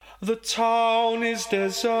The town is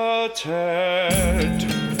deserted.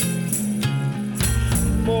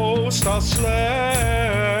 Most are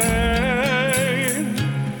slain.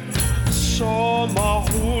 Some are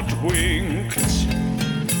hoodwinked,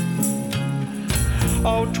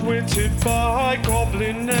 outwitted by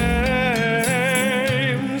goblin names.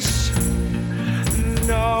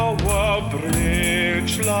 Now a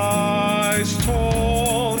bridge lies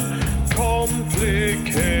torn,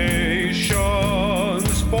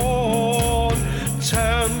 complications born,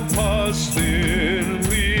 tempest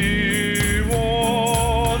thinly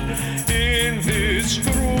worn in this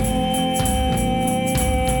group.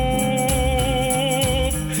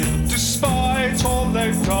 Despite all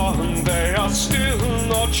they've done, they are still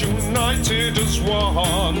not united as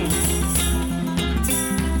one.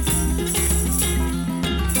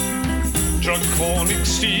 Draconic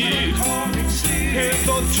steed,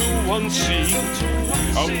 hitherto unseen,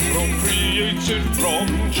 appropriated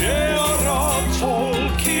from J.R.R.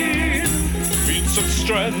 Tolkien. Feats of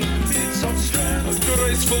strength, a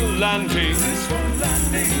graceful landing,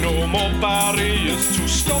 no more barriers to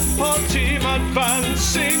stop our team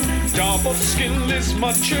advancing. Darbov's skill is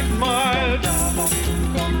much admired.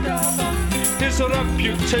 His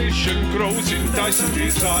reputation grows in dice and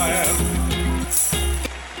desire.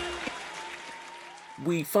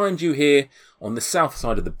 We find you here on the south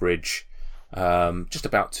side of the bridge, just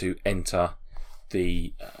about to enter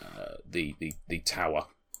the tower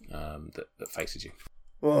that faces you.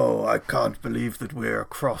 Whoa, I can't believe that we're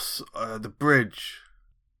across the bridge.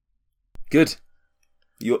 Good.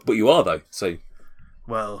 But you are, though, so...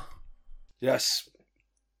 Well... Yes.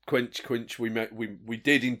 Quinch, we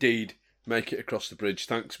did indeed make it across the bridge.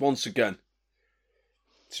 Thanks once again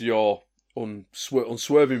to your...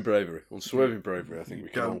 unswerving bravery, I think we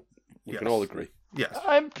can all agree. Yes.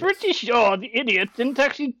 I'm pretty sure the idiot didn't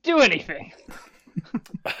actually do anything.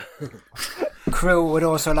 Krill would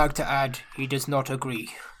also like to add, he does not agree.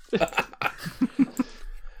 The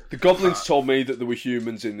goblins told me that there were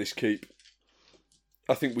humans in this keep.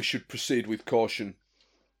 I think we should proceed with caution,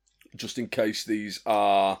 just in case these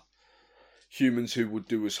are humans who would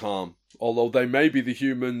do us harm. Although they may be the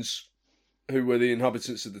humans who were the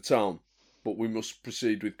inhabitants of the town. But we must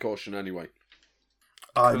proceed with caution anyway.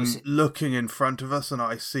 I'm looking in front of us and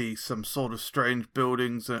I see some sort of strange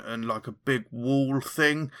buildings and like a big wall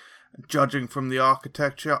thing. Judging from the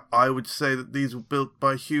architecture, I would say that these were built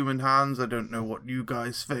by human hands. I don't know what you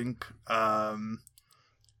guys think.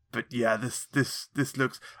 But yeah, this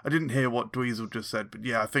looks... I didn't hear what Dweezil just said, but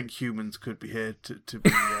yeah, I think humans could be here to be...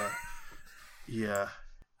 yeah.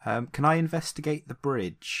 Can I investigate the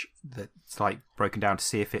bridge that's like broken down to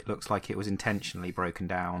see if it looks like it was intentionally broken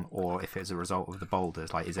down or if it's a result of the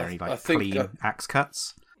boulders? Like, is there any clean axe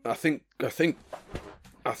cuts? I think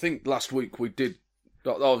last week we did.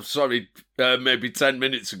 Oh, sorry, maybe 10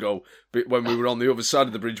 minutes ago, but when we were on the other side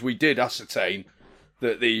of the bridge, we did ascertain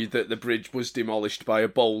that the bridge was demolished by a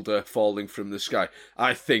boulder falling from the sky.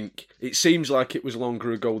 I think it seems like it was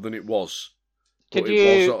longer ago than it was. Could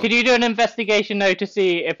you do an investigation though to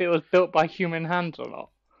see if it was built by human hands or not?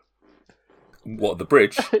 What, the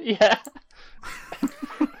bridge? Yeah.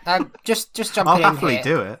 Just jump in I'll here. happily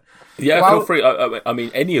do it. Yeah, feel free. I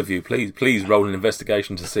mean, any of you, please roll an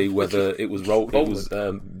investigation to see whether it was built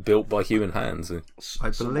by human hands. I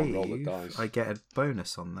believe I get a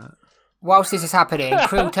bonus on that. Whilst this is happening,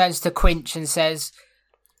 Krill turns to Quinch and says,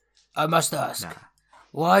 I must ask,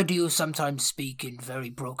 why do you sometimes speak in very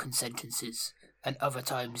broken sentences? And other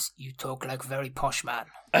times you talk like a very posh man.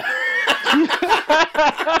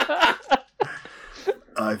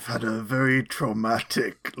 I've had a very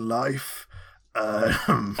traumatic life,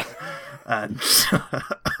 and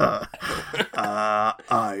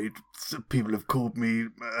people have called me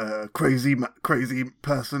a crazy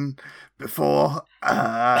person before,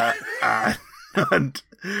 and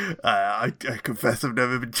I confess I've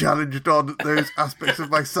never been challenged on those aspects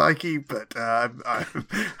of my psyche, but I'm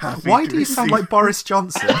happy. Why do you sound like Boris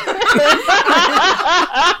Johnson?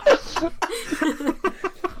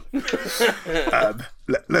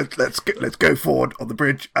 Let's go forward on the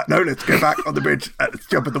bridge. No, let's go back on the bridge. Let's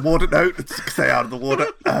jump in the water. No, let's stay out of the water.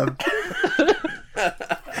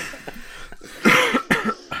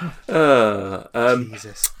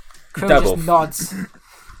 Jesus. Krill just nods.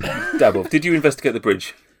 Dabov, did you investigate the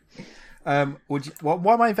bridge? What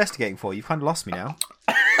am I investigating for? You've kind of lost me now.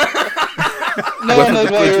 No one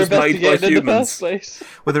knows why you're was made by investigating in the humans. first place.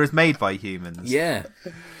 Whether it's made by humans. Yeah.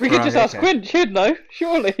 We could just ask okay. Quinch, he'd know,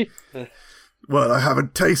 surely. Well, I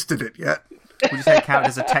haven't tasted it yet. Would you say it counted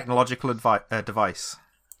as a technological device?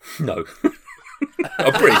 No.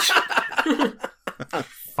 A bridge.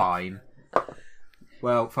 Fine.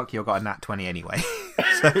 Well, fuck you, I got a nat 20 anyway.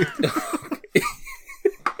 So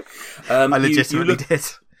I legitimately did.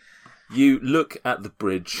 You look at the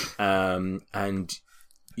bridge and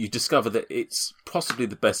you discover that it's possibly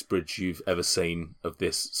the best bridge you've ever seen of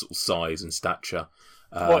this sort of size and stature.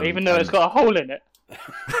 Even though it's got a hole in it?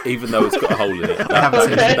 Even though it's got a hole in it. I haven't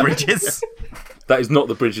seen any bridges. That is not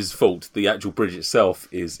the bridge's fault. The actual bridge itself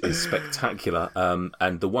is spectacular.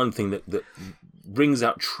 And the one thing that rings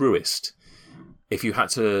out truest, if you had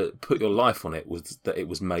to put your life on it, was that it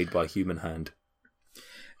was made by a human hand.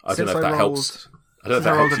 I don't know if that helps. I don't know if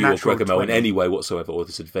that helps you or Gregomo in any way whatsoever, or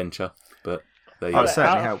this adventure, but there you go. It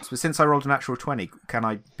certainly helps. But since I rolled a natural 20, can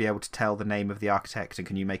I be able to tell the name of the architect, and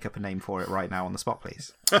can you make up a name for it right now on the spot,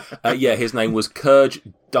 please? Yeah, his name was Kurge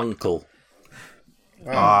Dunkel.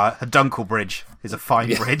 A Dunkel bridge is a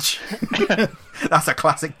fine bridge. That's a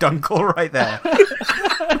classic Dunkel right there.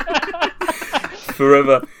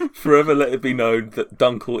 Forever let it be known that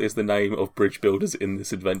Dunkel is the name of bridge builders in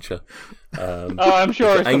this adventure. I'm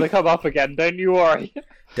sure it's going to come up again, don't you worry.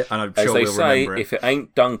 And I'm as sure they we'll say, remember it. if it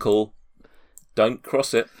ain't Dunkel, don't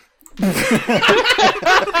cross it. But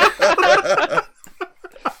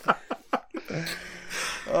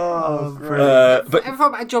ever thought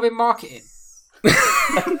about a job in marketing?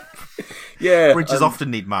 Yeah, bridges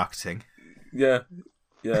often need marketing. Yeah,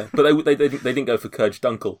 but they didn't go for Kurge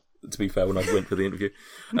Dunkel. To be fair, when I went for the interview,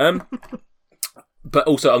 but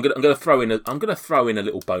also I'm gonna throw in a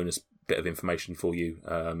little bonus bit of information for you,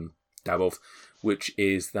 Davov, which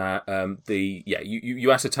is that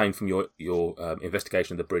you ascertained from your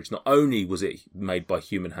investigation of the bridge, not only was it made by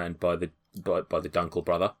human hand by the Dunkel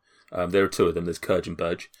brother. There are two of them. There's Kurge and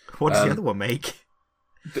Burge. What does the other one make?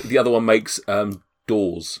 The other one makes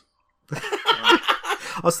doors.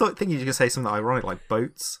 I was thinking you were going to say something ironic like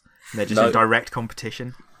boats. And they're just in direct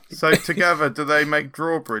competition. So together, do they make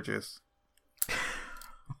drawbridges?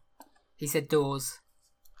 He said doors.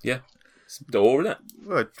 Yeah. It's a door, isn't it?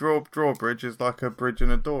 Well, drawbridge is like a bridge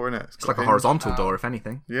and a door, isn't it? It's like a horizontal door, if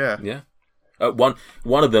anything. Yeah. Yeah. One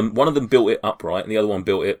of them built it upright, and the other one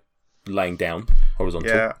built it laying down horizontal.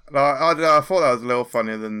 Yeah, I thought that was a little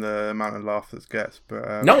funnier than the amount of laughs it gets.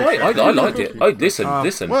 But no, I liked it. Listen.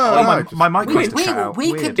 Well, my mic must have cut out.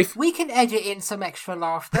 We can edit in some extra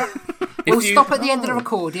laughter. We'll stop at the end of the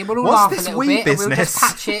recording. We'll all laugh a little bit, business? and we'll just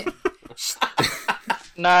patch it.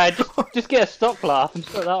 No, just get a stock laugh and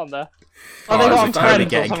put that on there. I'm totally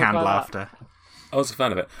getting canned laughter. I was a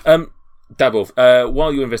fan of it. Dabov,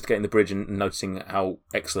 while you're investigating the bridge and noticing how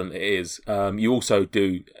excellent it is, you also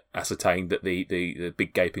do ascertain that the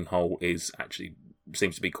big gaping hole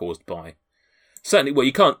seems to be caused by certainly. Well,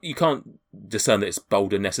 you can't discern that it's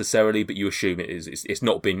boulder necessarily, but you assume it is. It's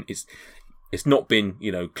not been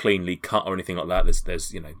cleanly cut or anything like that.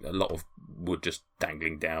 There's a lot of wood just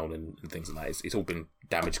dangling down and things like that. It's all been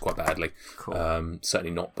damaged quite badly. Cool.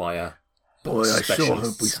 Certainly not by a. Boy, I sure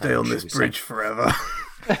hope we stay on this bridge forever.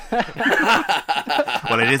 Well,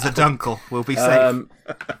 it is a Dunkel. We'll be safe.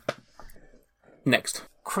 Next.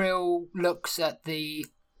 Krill looks at the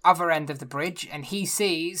other end of the bridge and he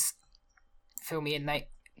sees... Fill me in, Nate.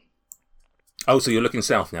 Oh, so you're looking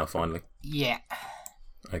south now, finally? Yeah.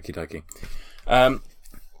 Okie dokie.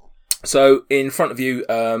 So in front of you,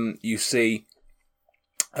 you see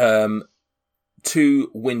two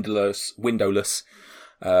windowless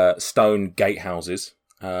stone gatehouses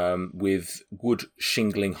with wood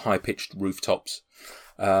shingling high-pitched rooftops.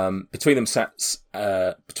 Between them stands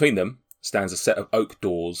a set of oak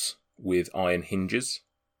doors with iron hinges.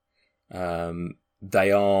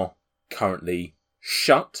 They are currently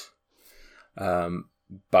shut,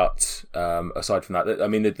 but aside from that, I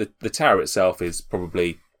mean, the tower itself is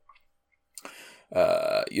probably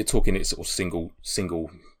you're talking it's sort of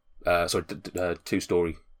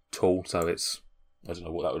 2-story tall, so it's, I don't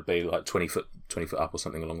know what that would be, like 20 foot up or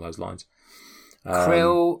something along those lines.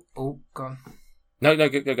 Krill... Oh, go on. No,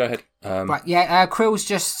 go ahead. Right, yeah, Krill's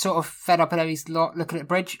just sort of fed up and he's looking at the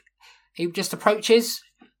bridge. He just approaches,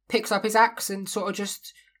 picks up his axe and sort of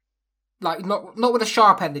just, like, not with a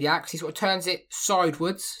sharp end of the axe, he sort of turns it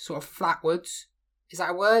sidewards, sort of flatwards. Is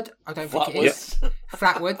that a word? I don't think it is.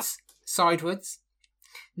 Flatwards, sidewards,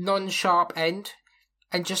 non-sharp end,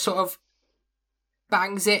 and just sort of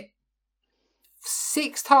bangs it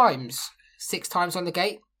 6 times. 6 times on the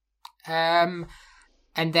gate. And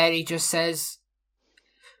then he just says,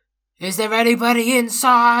 "Is there anybody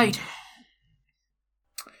inside?"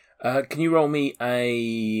 Can you roll me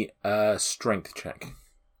a strength check?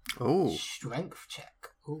 Oh, strength check.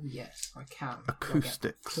 Oh yes, I can.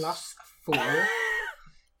 Acoustics. +4.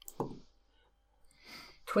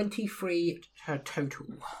 23 total.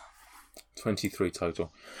 23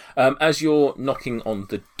 total. As you're knocking on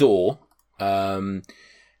the door,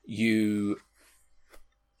 you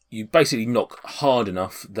basically knock hard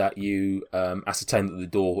enough that you ascertain that the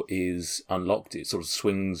door is unlocked. It sort of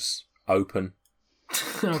swings open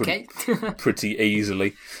pretty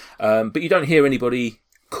easily. But you don't hear anybody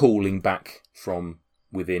calling back from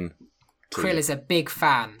within. Krill is a big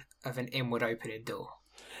fan of an inward opening door.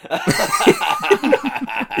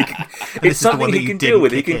 It's something he can deal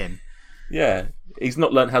with. He can, yeah, he's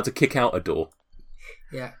not learned how to kick out a door.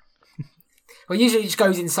 Yeah. Well, usually he just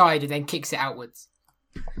goes inside and then kicks it outwards.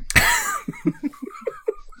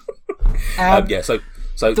 So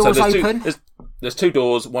there's two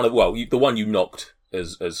doors. The one you knocked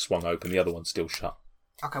has swung open. The other one's still shut.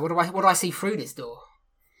 Okay, what do I see through this door?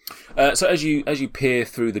 So as you peer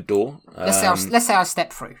through the door, let's say I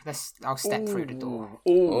step through. I'll step through the door.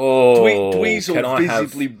 Dweezil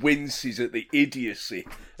visibly winces at the idiocy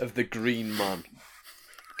of the green man.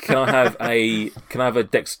 Can I have a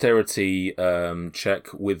dexterity check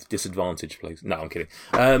with disadvantage, please? No, I'm kidding.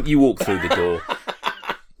 You walk through the door.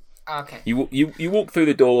 Okay. You walk through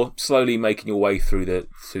the door, slowly making your way through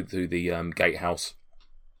the gatehouse,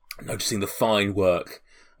 noticing the fine work.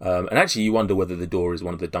 And actually, you wonder whether the door is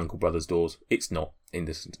one of the Dunkel brothers' doors. It's not in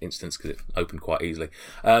this instance because it opened quite easily.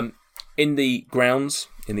 In the grounds,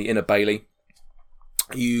 in the inner bailey,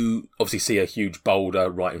 you obviously see a huge boulder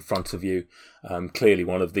right in front of you. Clearly,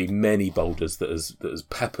 one of the many boulders that has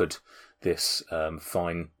peppered this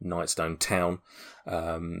fine Nightstone town.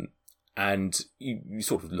 And you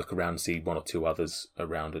sort of look around and see one or two others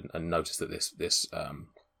around and notice that this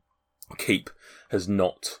keep has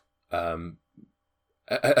not.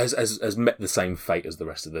 Has met the same fate as the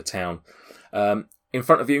rest of the town. In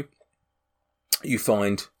front of you, you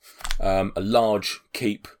find a large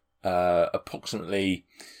keep, approximately,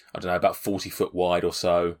 about 40 foot wide or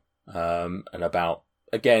so, and about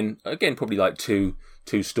again probably like two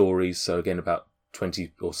stories. So again, about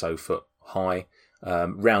 20 or so foot high,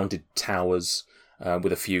 rounded towers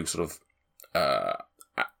with a few sort of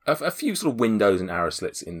windows and arrow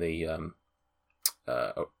slits in the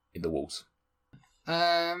walls.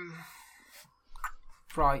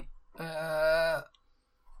 Right.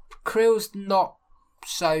 Krill's not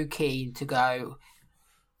so keen to go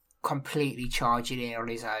completely charging in on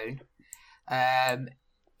his own.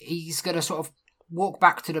 He's going to sort of walk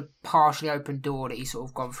back to the partially open door that he's sort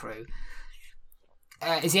of gone through.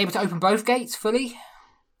 Is he able to open both gates fully?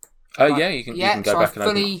 Yeah, you can go back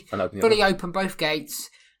and open fully open both gates,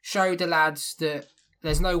 show the lads that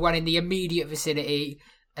there's no one in the immediate vicinity,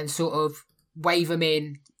 and sort of wave them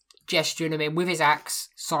in, gesturing them in with his axe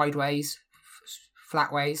sideways,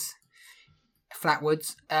 flatwards,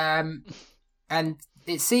 and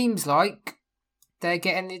it seems like they're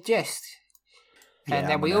getting the gist. And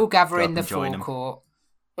then we all gather in the forecourt.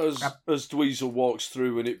 As Dweezil walks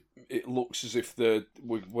through, and it looks as if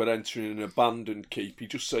we're entering an abandoned keep, he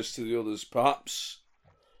just says to the others, perhaps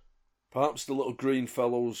the little green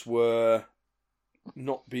fellows were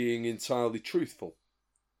not being entirely truthful.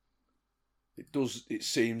 It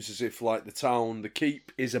seems as if, like the town, the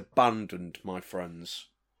keep is abandoned, my friends.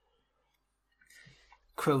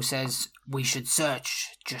 Krill says we should search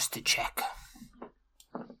just to check.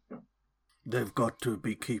 They've got to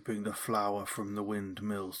be keeping the flour from the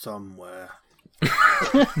windmill somewhere.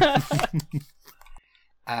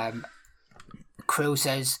 Krill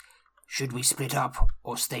says, should we split up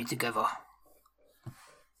or stay together?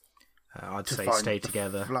 I'd say stay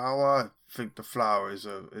together. Flour? I think the flour is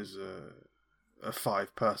a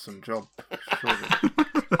 5-person job.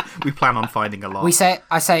 We plan on finding a lot.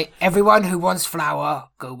 I say, everyone who wants flour,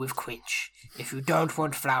 go with Quinch. If you don't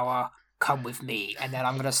want flour, come with me. And then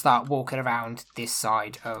I'm going to start walking around this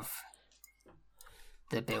side of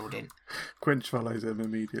the building. Quinch follows him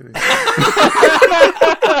immediately.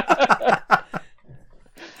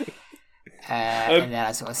 And then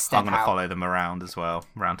I sort of step out. I'm going to follow them around as well,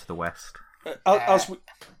 around to the west. As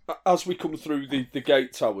we come through the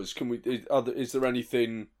gate towers, is there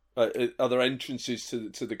anything? Are there entrances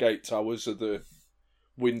to the gate towers? Are there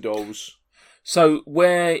windows? So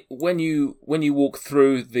when you walk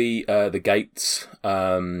through the gates,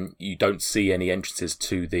 you don't see any entrances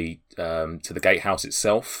to the gatehouse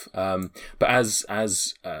itself. But as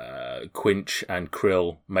Quinch and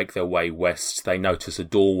Krill make their way west, they notice a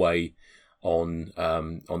doorway on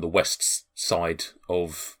the west side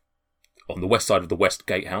of the west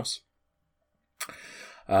gatehouse.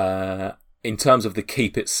 In terms of the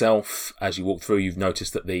keep itself, as you walk through, you've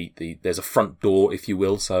noticed that there's a front door, if you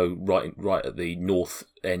will, so right at the north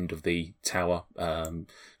end of the tower,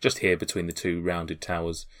 just here between the two rounded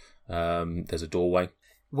towers, there's a doorway.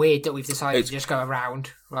 weird that we've decided to just go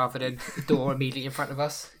around rather than the door immediately in front of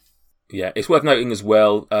us. Yeah, it's worth noting as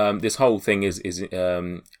well, this whole thing is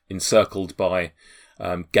encircled by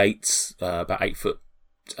gates, about 8 foot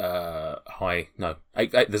high. No,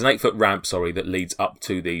 there's an 8 foot ramp, that leads up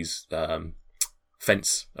to these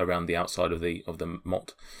fence around the outside of the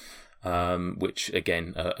motte, which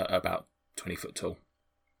again are about 20 foot tall.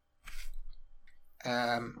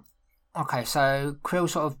 Okay, so Krill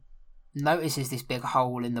sort of notices this big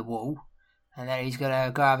hole in the wall, and then he's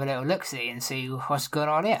gonna go have a little look-see and see what's going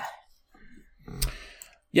on here.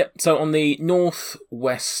 Yep, so on the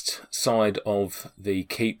northwest side of the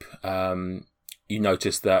keep, you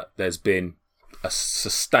notice that there's been a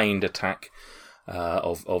sustained attack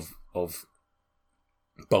of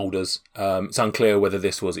boulders. It's unclear whether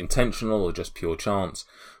this was intentional or just pure chance,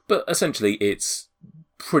 but essentially it's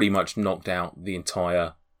pretty much knocked out the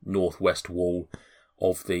entire northwest wall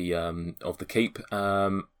of the keep,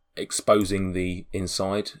 exposing the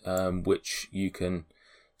inside, which you can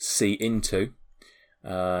see into.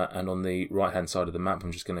 And on the right hand side of the map,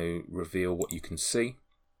 I'm just going to reveal what you can see.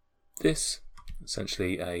 This,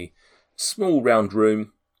 essentially a small round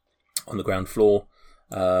room on the ground floor.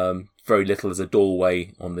 Very little as a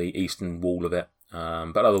doorway on the eastern wall of it,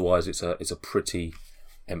 but otherwise it's a pretty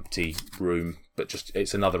empty room. But just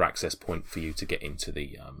it's another access point for you to get into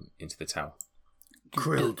the tower.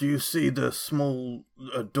 Krill, do you see the small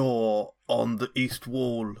door on the east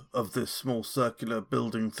wall of this small circular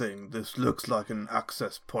building thing? This looks like an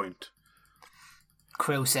access point.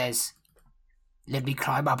 Krill says, "Let me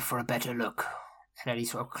climb up for a better look." And then he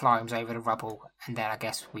sort of climbs over the rubble, and then I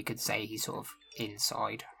guess we could say he's sort of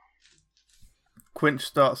inside. Quinch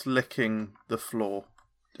starts licking the floor,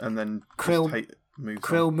 and then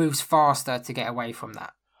Krill moves faster to get away from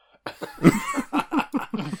that.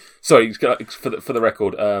 Sorry, for the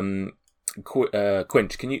record,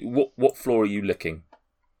 Quinch, can you what floor are you licking?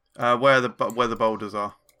 Where the boulders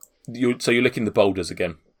are. So you're licking the boulders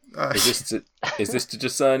again. Is this to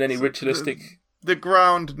discern any ritualistic? The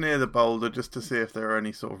ground near the boulder, just to see if there are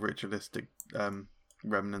any sort of ritualistic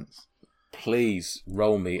remnants. Please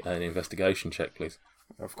roll me an investigation check, please.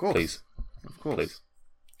 Of course. Please. Of course. Please.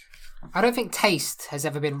 I don't think taste has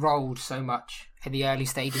ever been rolled so much in the early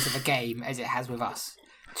stages of a game as it has with us.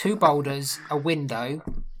 2 boulders, a window.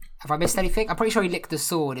 Have I missed anything? I'm pretty sure he licked the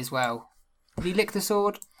sword as well. Did he lick the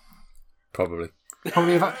sword? Probably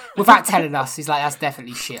without telling us. He's like, that's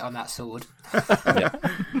definitely shit on that sword. Yeah.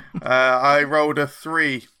 I rolled a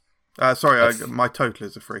 3. My total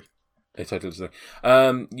is a 3. A total is a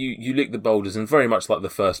 3. You lick the boulders, and very much like the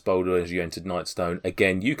first boulder as you entered Nightstone,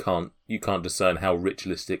 again you can't discern how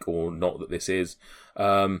ritualistic or not that this is.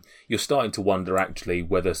 You're starting to wonder actually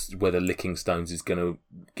whether licking stones is going to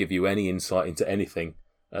give you any insight into anything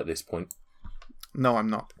at this point. No, I'm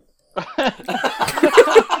not.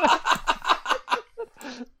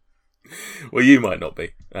 Well, you might not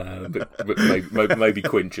be, but maybe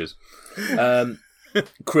Quinch's.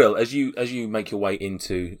 Krill, as you make your way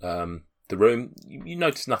into the room, you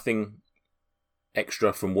notice nothing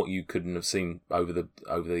extra from what you couldn't have seen over the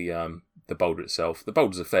boulder itself. The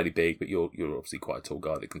boulders are fairly big, but you're obviously quite a tall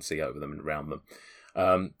guy that can see over them and around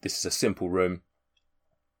them. This is a simple room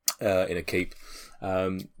in a keep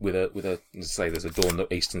with a as I say, there's a door on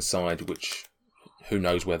the eastern side, which who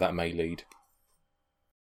knows where that may lead.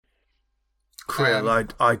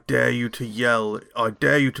 Krill, I dare you to yell. I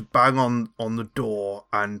dare you to bang on the door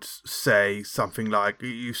and say something like,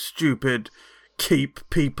 "You stupid keep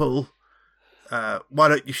people. Why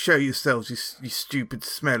don't you show yourselves, you stupid,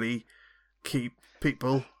 smelly keep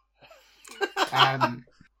people?"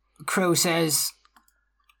 Krill says,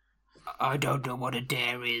 "I don't know what a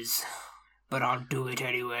dare is, but I'll do it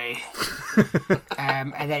anyway."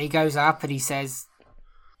 And then he goes up and he says,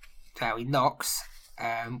 he knocks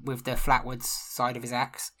with the flatwards side of his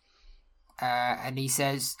axe, and he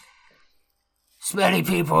says, "Smelly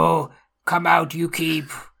people, come out, you keep."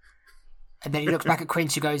 And then he looks back at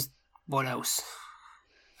Quinch and goes, "What else?"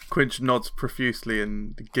 Quinch nods profusely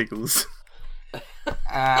and giggles.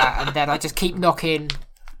 And then I just keep knocking,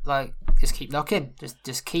 just keep knocking,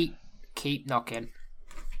 just keep knocking.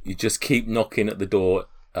 You just keep knocking at the door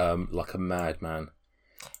like a madman.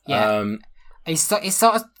 Yeah. It sort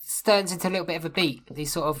of turns into a little bit of a beat.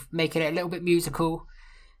 He's sort of making it a little bit musical.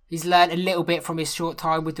 He's learned a little bit from his short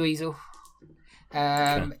time with Dweezil.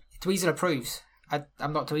 Okay. Dweezil approves.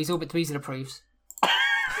 I'm not Dweezil, but Dweezil approves.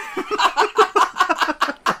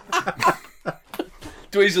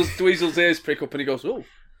 Dweezil's ears prick up and he goes, "Oh,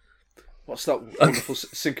 What's that wonderful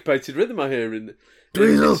syncopated rhythm I hear in?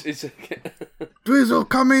 Dweezil, Dweezil,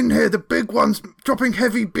 come in here. The big one's dropping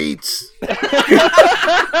heavy beats.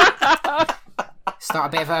 Start a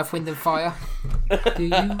bit of Earth, Wind and Fire. Do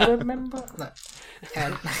you remember? No.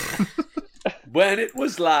 When it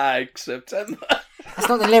was like September. That's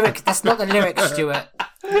not the lyric. That's not the lyrics, Stuart.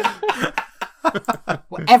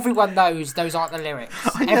 Well, everyone knows those aren't the lyrics.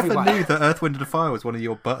 I never knew that Earth, Wind and Fire was one of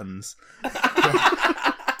your buttons.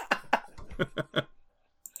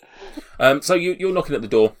 So you're knocking at the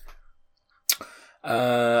door,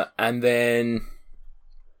 and then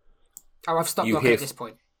I've stopped knocking at this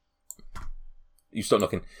point. You stop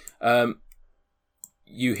knocking.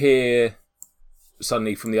 You hear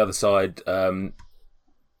suddenly from the other side a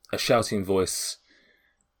shouting voice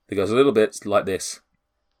that goes a little bit like this.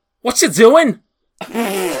 What you doing?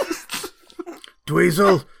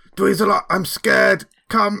 Dweezil, I'm scared.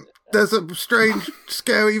 Come, there's a strange,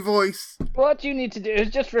 scary voice. What you need to do is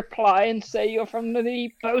just reply and say you're from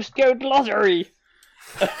the postcode lottery.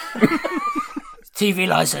 TV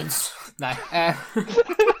license. No.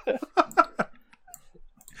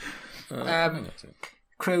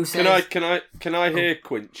 Crew says... Can I hear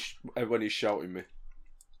Quinch when he's shouting me?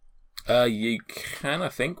 You can, I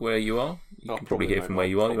think, where you are. You can probably hear from where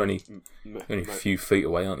you are. You're only a few feet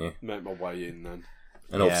away, aren't you? Make my way in then.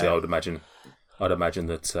 And obviously, I'd imagine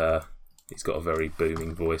that he's got a very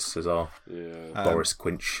booming voice as our Boris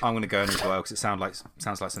Quinch. I'm going to go in as well because it sounds like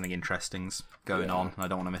something interesting's going on, and I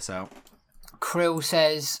don't want to miss out. Krill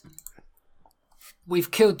says, "We've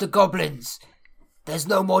killed the goblins. There's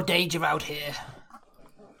no more danger out here."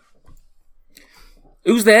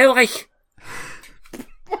 Who's there, like?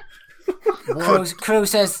 Krill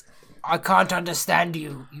says, "I can't understand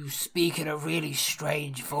you. You speak in a really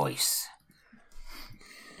strange voice."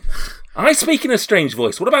 I speak in a strange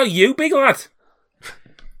voice. What about you, big lad?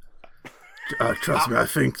 Trust me, I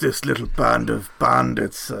think this little band of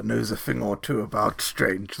bandits knows a thing or two about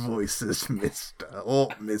strange voices, Mr. or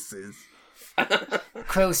Mrs.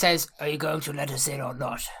 Krill says, "Are you going to let us in or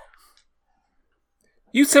not?"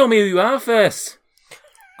 You tell me who you are first.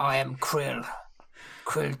 I am Krill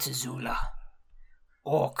Tazula,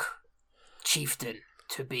 Orc Chieftain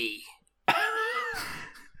to be.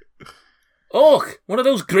 Orc, one of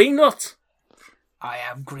those green nuts. I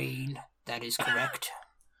am green, that is correct.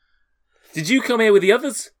 Did you come here with the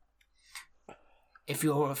others? If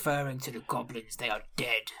you're referring to the goblins, they are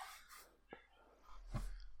dead.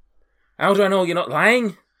 How do I know you're not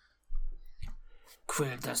lying?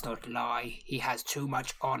 Krill does not lie. He has too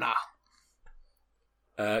much honour.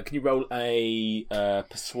 Can you roll a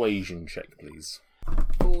persuasion check, please?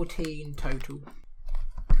 14 total.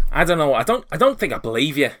 I don't know. I don't think I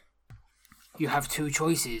believe you. You have two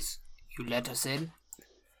choices. You let us in,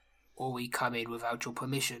 or we come in without your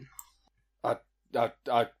permission. I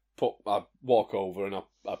walk over and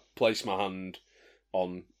I place my hand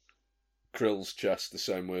on Krill's chest the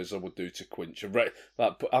same way as I would do to Quinch. I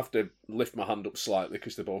have to lift my hand up slightly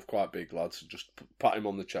because they're both quite big lads. Just pat him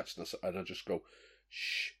on the chest and I just go,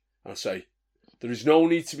 "Shh." And I say, "There is no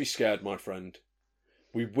need to be scared, my friend.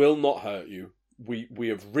 We will not hurt you. We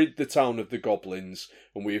have rid the town of the goblins,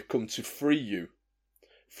 and we have come to free you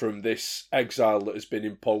from this exile that has been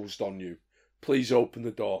imposed on you. Please open the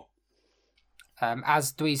door."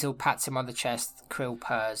 As Dweezil pats him on the chest, Krill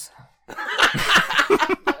purrs.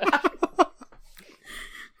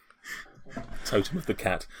 Totem of the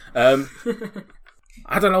cat.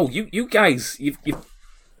 I don't know. You guys,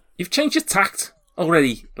 you've changed your tact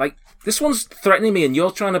already. Like, this one's threatening me, and you're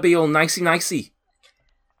trying to be all nicey.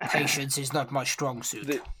 Patience is not my strong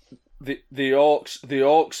suit. The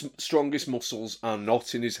orc's strongest muscles are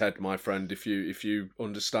not in his head, my friend. If you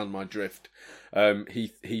understand my drift,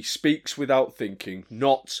 he speaks without thinking.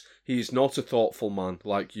 He is not a thoughtful man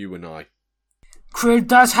like you and I. Krill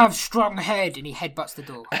does have strong head, and he headbutts the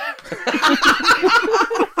door.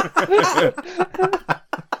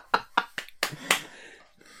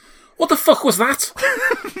 What the fuck was that?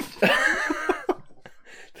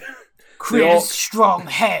 Krill's strong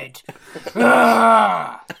head. Who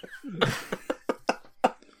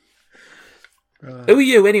are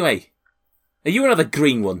you, anyway? Are you another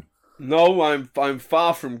green one? No, I'm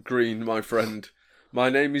far from green, my friend. My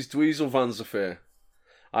name is Dweezil Van Zephyr.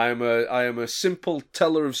 I am a simple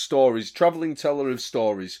teller of stories, travelling teller of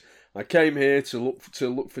stories. I came here to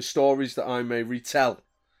look for stories that I may retell.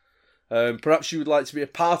 Perhaps you would like to be a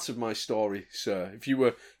part of my story, sir. If you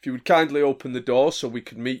would kindly open the door so we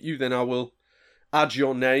could meet you, then I will add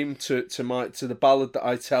your name to the ballad that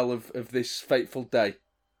I tell of this fateful day.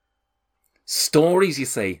 Stories, you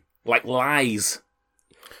say? Like lies?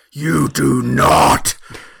 You do not!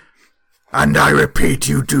 And I repeat,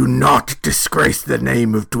 you do not disgrace the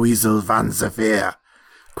name of Dweezil Van Zephyr.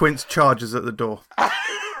 Quince charges at the door.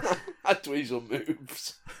 Dweezil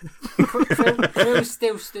moves. Krill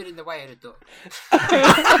still stood in the way of the door.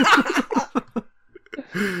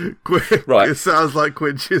 Right. It sounds like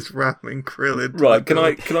Quinch is ramming Krill into Right. the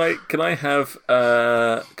door. Can I have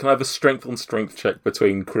a strength on strength check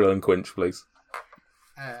between Krill and Quinch, please?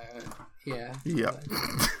 Yeah. Yep.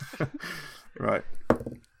 Right.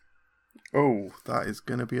 Oh, that is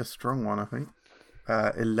going to be a strong one, I think.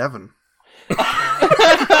 11.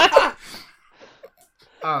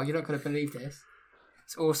 Oh, you're not going to believe this.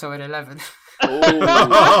 It's also an 11.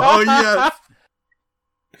 Oh,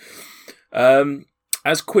 yes.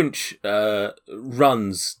 As Quinch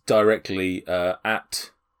runs directly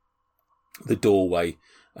at the doorway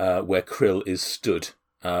where Krill is stood,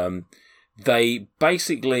 they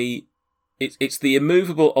basically... It's the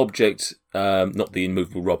immovable object, not the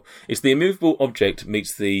immovable Rob. It's the immovable object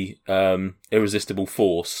meets the irresistible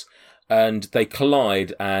force, and they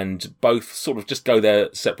collide and both sort of just go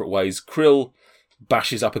their separate ways. Krill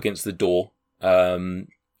bashes up against the door,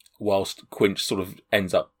 whilst Quinch sort of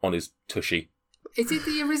ends up on his tushy. Is it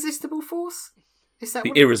the irresistible force? Is that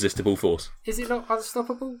the irresistible force? Is it not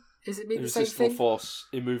unstoppable? Is it mean the same Irresistible thing? force,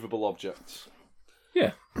 immovable object.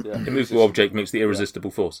 Yeah. Immovable object meets the irresistible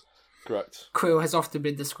force. Correct. Krill has often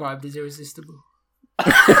been described as irresistible.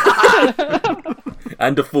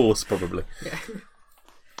 And a force, probably.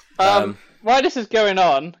 Yeah. While this is going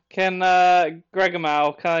on, can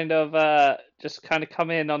Gregomal kind of come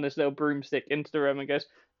in on this little broomstick into the room and goes,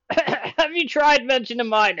 "Have you tried mentioning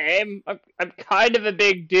my name? I'm kind of a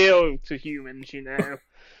big deal to humans, you know."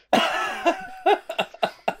 I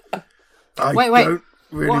Wait. don't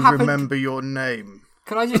really remember your name.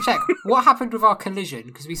 Can I just check what happened with our collision?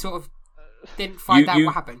 Because we sort of didn't find out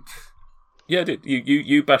what happened. Yeah,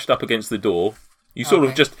 you bashed up against the door. You sort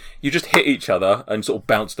of just hit each other and sort of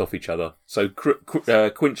bounced off each other. So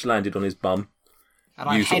Quinch landed on his bum.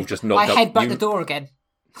 And you sort of just knocked up. I headbutt the door again.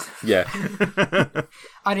 Yeah.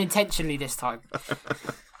 Unintentionally this time.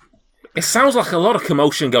 It sounds like a lot of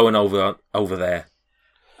commotion going over there.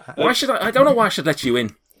 Why should I don't know why I should let you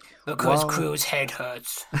in. Because Krill's head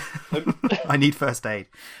hurts. I need first aid.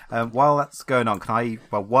 While that's going on, can I,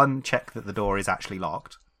 one, check that the door is actually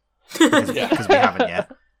locked? Because we haven't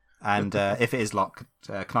yet. And if it is locked,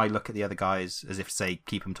 can I look at the other guys as if to say,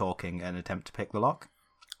 keep them talking and attempt to pick the lock?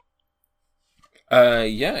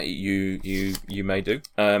 Yeah, you may do.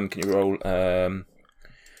 Can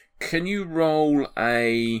you roll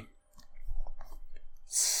a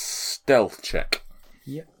stealth check?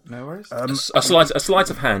 Yep, no worries. A sleight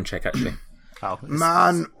of hand check, actually. Oh,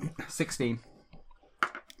 Man, 16.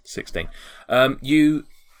 16. You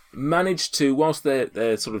manage to, whilst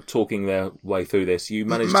they're sort of talking their way through this, you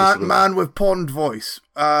manage to sort of... Man with pond voice.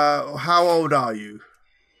 How old are you?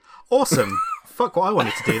 Awesome. Fuck what I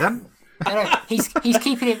wanted to do then. No, he's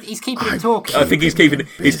keeping him talking. I think he's keeping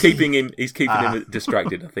him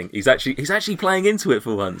distracted. I think he's actually playing into it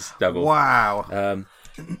for once, Devil. Wow.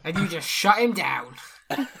 And you just shut him down.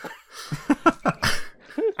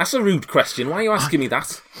 That's a rude question. Why are you asking me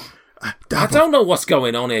that? I don't know what's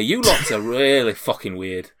going on here. You lots are really fucking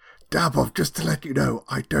weird. Dabov, just to let you know,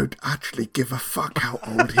 I don't actually give a fuck how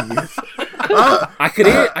old he is. I could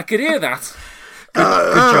hear that.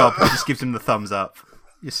 Good job. Just gives him the thumbs up.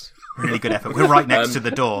 Just really good effort. We're right next to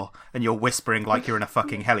the door, and you're whispering like you're in a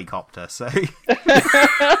fucking helicopter. So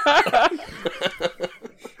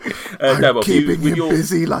I'm keeping him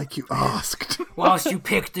busy like you asked. Whilst you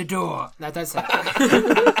pick the door. No, don't say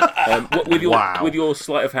that. With your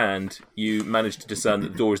sleight of hand, you managed to discern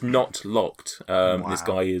that the door is not locked. This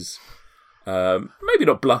guy is maybe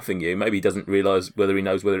not bluffing you. Maybe he doesn't realise whether he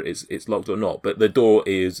knows whether it's locked or not. But the door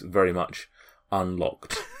is very much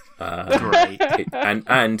unlocked. great.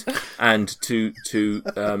 And to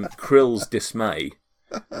Krill's dismay,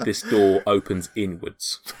 this door opens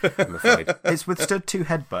inwards, I'm afraid. It's withstood 2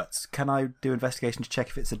 headbutts. Can I do investigation to check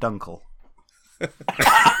if it's a dunkel? 2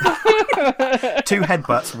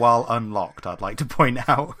 headbutts while unlocked, I'd like to point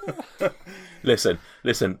out. Listen,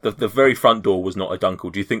 the very front door was not a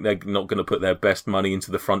dunkel. Do you think they're not going to put their best money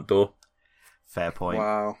into the front door? Fair point.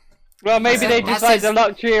 Wow. Well, maybe they just like the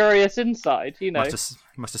luxurious inside, you know.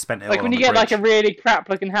 Must have spent it like all when on you the get like bridge. a really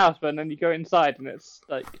crap-looking house, but then you go inside and it's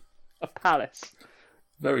like a palace.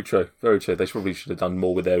 Very true, very true. They probably should have done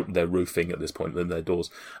more with their roofing at this point than their doors.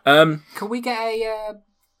 Can we get a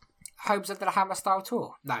Homes Under the Hammer style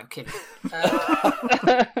tour? No, I'm kidding.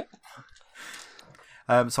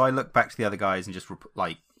 So I look back to the other guys and just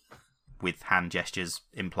with hand gestures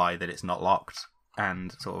imply that it's not locked,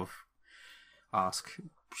 and sort of ask,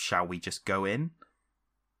 shall we just go in?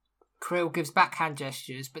 Krill gives backhand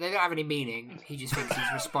gestures, but they don't have any meaning. He just thinks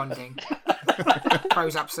he's responding.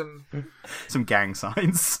 Throws up some gang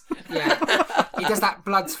signs. Yeah. He does that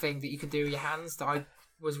Bloods thing that you can do with your hands that I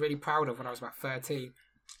was really proud of when I was about 13.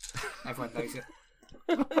 Everyone knows it.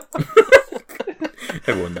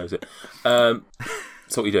 Everyone knows it. So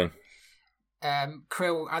what are you doing?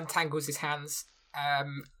 Krill untangles his hands,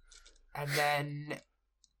 and then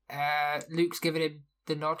Luke's giving him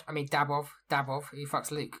the nod. I mean, Dabov. He fucks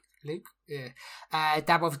Luke. Yeah.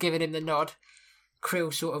 Dabov's giving him the nod.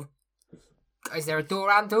 Krill sort of. Is there a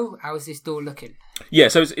door handle? How is this door looking? Yeah,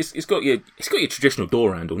 so it's got your traditional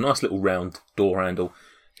door handle, nice little round door handle.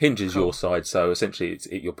 Hinges your side, so essentially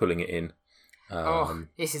you're pulling it in.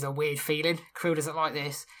 This is a weird feeling. Krill doesn't like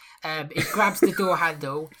this. He grabs the door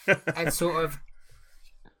handle and sort of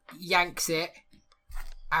yanks it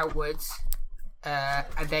outwards,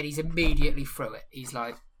 and then he's immediately through it. He's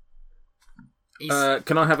like,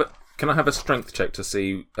 Can I have a strength check to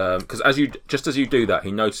see? Because as you do that,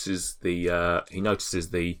 he notices the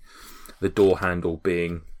door handle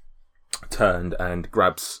being turned and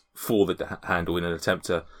grabs for the handle in an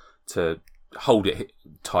attempt to hold it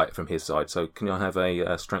tight from his side. So can I have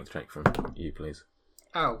a strength check from you, please?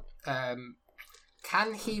 Can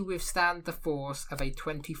he withstand the force of a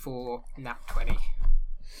 24 nat 20?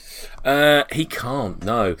 He can't,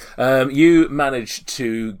 no. You manage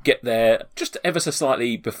to get there just ever so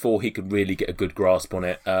slightly before he could really get a good grasp on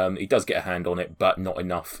it. He does get a hand on it, but not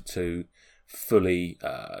enough to fully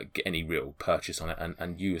get any real purchase on it,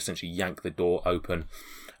 and you essentially yank the door open.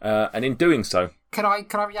 And in doing so... Can I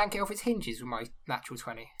yank it off its hinges with my natural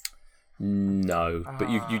 20? No, but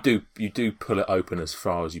you do pull it open as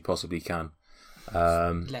far as you possibly can.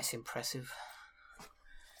 Less impressive.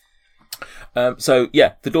 So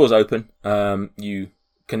yeah, the door's open. You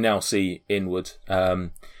can now see inward,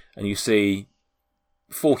 and you see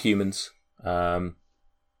 4 humans, 2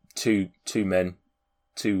 men,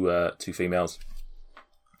 two females.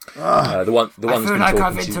 The one's I feel been like talking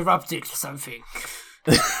I've to you. interrupted something.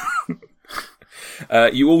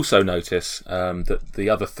 You also notice that the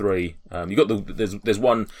other 3, you got there's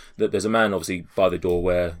one that there's a man obviously by the door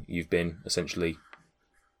where you've been essentially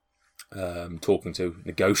talking to,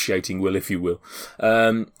 negotiating will, if you will.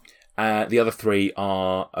 The other 3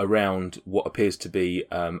 are around what appears to be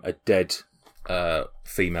a dead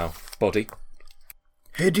female body.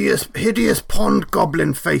 Hideous pond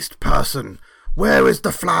goblin-faced person. Where is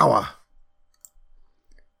the flower?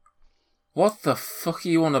 What the fuck are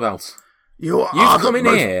you on about? You've come in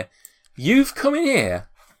here,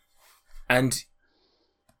 and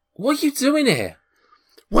what are you doing here?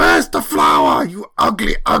 Where's the flower, you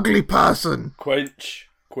ugly, ugly person? Quench.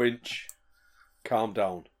 Calm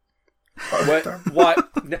down.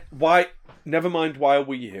 Why? Never mind. Why are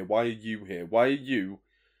we here? Why are you here? Why are you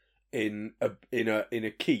in a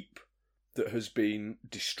keep that has been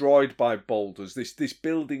destroyed by boulders? This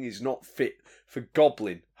building is not fit for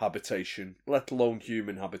goblin habitation, let alone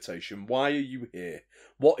human habitation. Why are you here?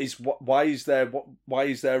 Why is there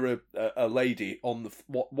a lady on the?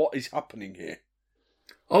 What is happening here?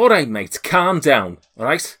 All right, mate, calm down. All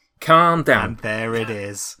right, calm down. And there it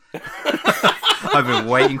is. I've been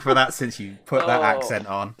waiting for that since you put that accent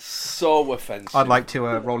on. So offensive. I'd like to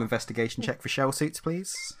roll investigation check for shell suits,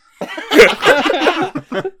 please.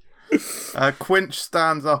 Quinch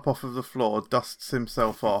stands up off of the floor, dusts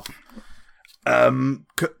himself off.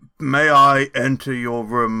 May I enter your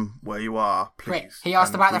room where you are, please? He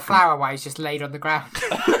asked about the flower while he's just laid on the ground.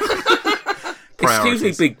 Excuse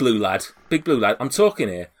me, big blue lad. I'm talking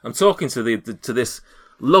here. I'm talking to this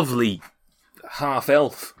lovely half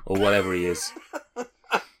elf or whatever he is.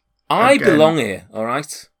 I belong here. All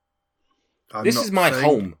right. This is my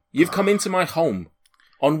home. You've come into my home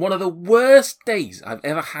on one of the worst days I've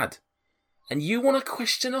ever had, and you want to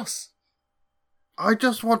question us? I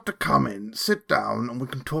just want to come in, sit down, and we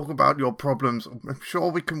can talk about your problems. I'm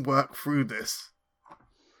sure we can work through this.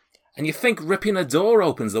 And you think ripping a door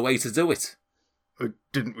open's the way to do it? I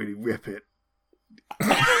didn't really rip it.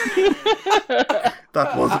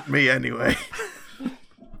 That wasn't me anyway.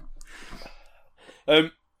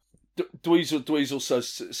 Dweezil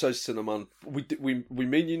says to the man, "We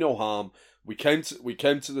mean you no harm. We came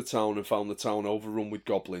to the town and found the town overrun with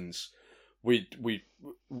goblins. We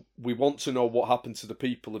want to know what happened to the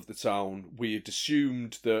people of the town. We had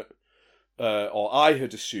assumed that, or I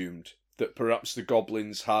had assumed that perhaps the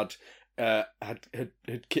goblins had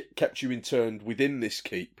kept you interned within this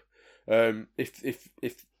keep.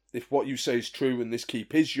 If what you say is true and this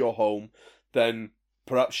keep is your home, then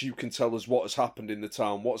perhaps you can tell us what has happened in the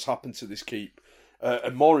town, what's happened to this keep,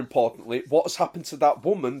 And more importantly, what has happened to that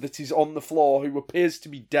woman that is on the floor who appears to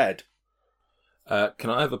be dead? Can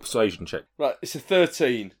I have a persuasion check? Right, it's a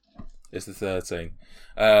 13. It's the 13.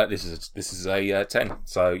 This is a 10.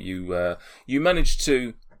 So you manage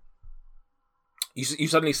to. You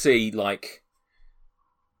suddenly see like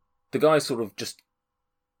the guy sort of just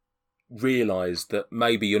realise that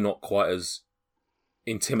maybe you're not quite as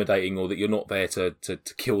intimidating, or that you're not there to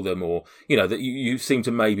kill them, or that you seem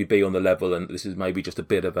to maybe be on the level, and this is maybe just a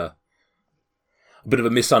bit of a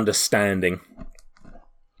misunderstanding.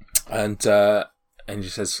 And he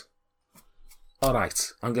says, "All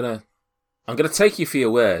right, I'm gonna take you for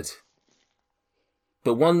your word,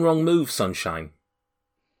 but one wrong move, Sunshine,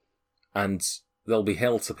 and there'll be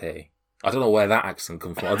hell to pay." I don't know where that accent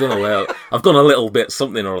comes from. I don't know where I've gone a little bit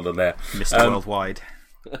something or other there. Mr. Worldwide.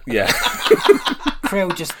 Yeah.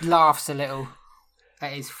 Krill just laughs a little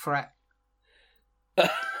at his threat.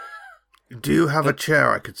 Do you have a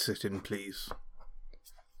chair I could sit in, please?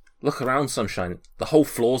 Look around, Sunshine. The whole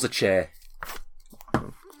floor's a chair.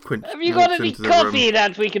 Quinch Have you got walks any into the coffee room.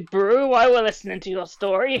 that we could brew while we're listening to your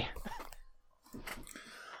story?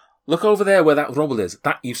 Look over there where that rubble is.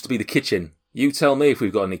 That used to be the kitchen. You tell me if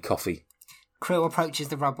we've got any coffee. Krill approaches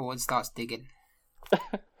the rubble and starts digging.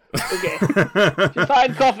 Okay. If you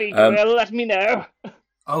find coffee, Krill, let me know.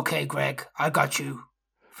 Okay, Greg, I got you.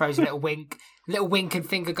 Throws a little wink and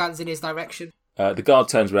finger guns in his direction. The guard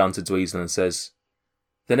turns round to Dweezil and says,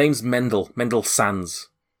 "The name's Mendel Sands.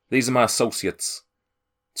 These are my associates.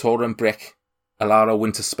 Torin Brick, Alara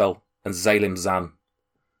Winterspell, and Zalim Zan.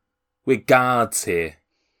 We're guards here.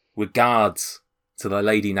 We're guards to the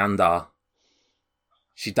Lady Nandar.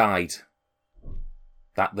 She died.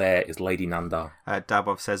 That there is Lady Nandar."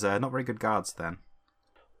 Dabov says, "Not very good guards then."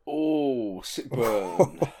 Oh, sick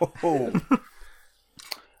burn.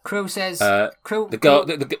 Krill says...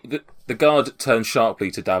 The guard turns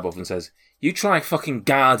sharply to Dabov and says, "You try fucking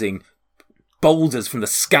guarding boulders from the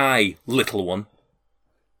sky, little one."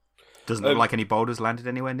 Doesn't look like any boulders landed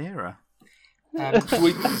anywhere near her.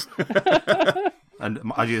 And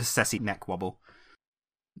I do a sassy neck wobble.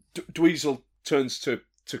 Dweezil turns to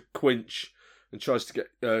Quinch and tries to get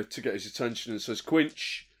his attention and says,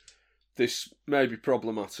 "Quinch, this may be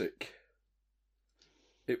problematic.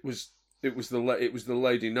 It was the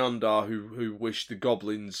Lady Nandar who wished the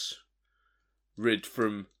goblins rid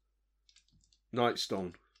from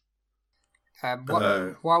Nightstone."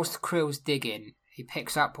 Whilst Krill's digging, he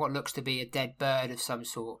picks up what looks to be a dead bird of some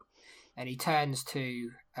sort, and he turns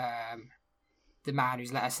to the man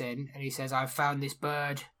who's let us in, and he says, "I've found this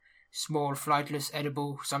bird, small, flightless,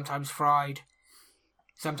 edible, sometimes fried,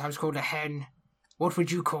 sometimes called a hen. What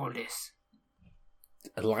would you call this?"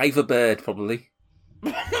 A liver bird, probably.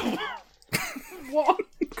 What?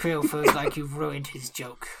 Krill feels like you've ruined his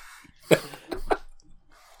joke.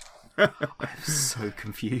 I'm so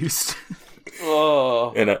confused.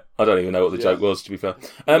 Oh. I don't even know what the joke was, to be fair.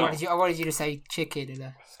 I wanted you to say chicken in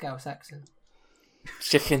a Scouse accent.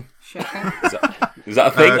 Chicken. Chicken? Is that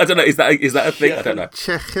a thing? I don't know. Is that a thing? I don't know.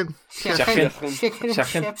 Chicken. Chicken and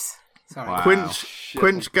chips. Sorry. Wow.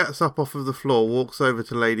 Quinch gets up off of the floor, walks over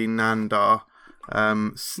to Lady Nandar,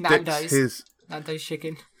 Nando's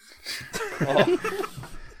chicken.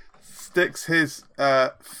 Sticks his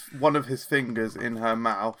one of his fingers in her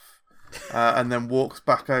mouth, and then walks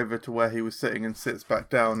back over to where he was sitting and sits back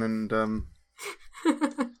down. And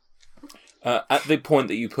at the point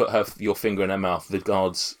that you put your finger in her mouth, the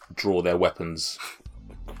guards draw their weapons.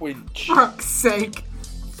 Quinch. Fuck's sake.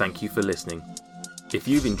 Thank you for listening. If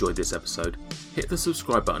you've enjoyed this episode, hit the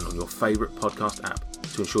subscribe button on your favourite podcast app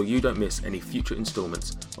to ensure you don't miss any future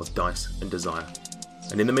instalments of Dice and Desire.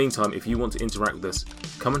 And in the meantime, if you want to interact with us,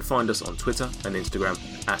 come and find us on Twitter and Instagram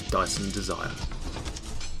 @Dice and Desire.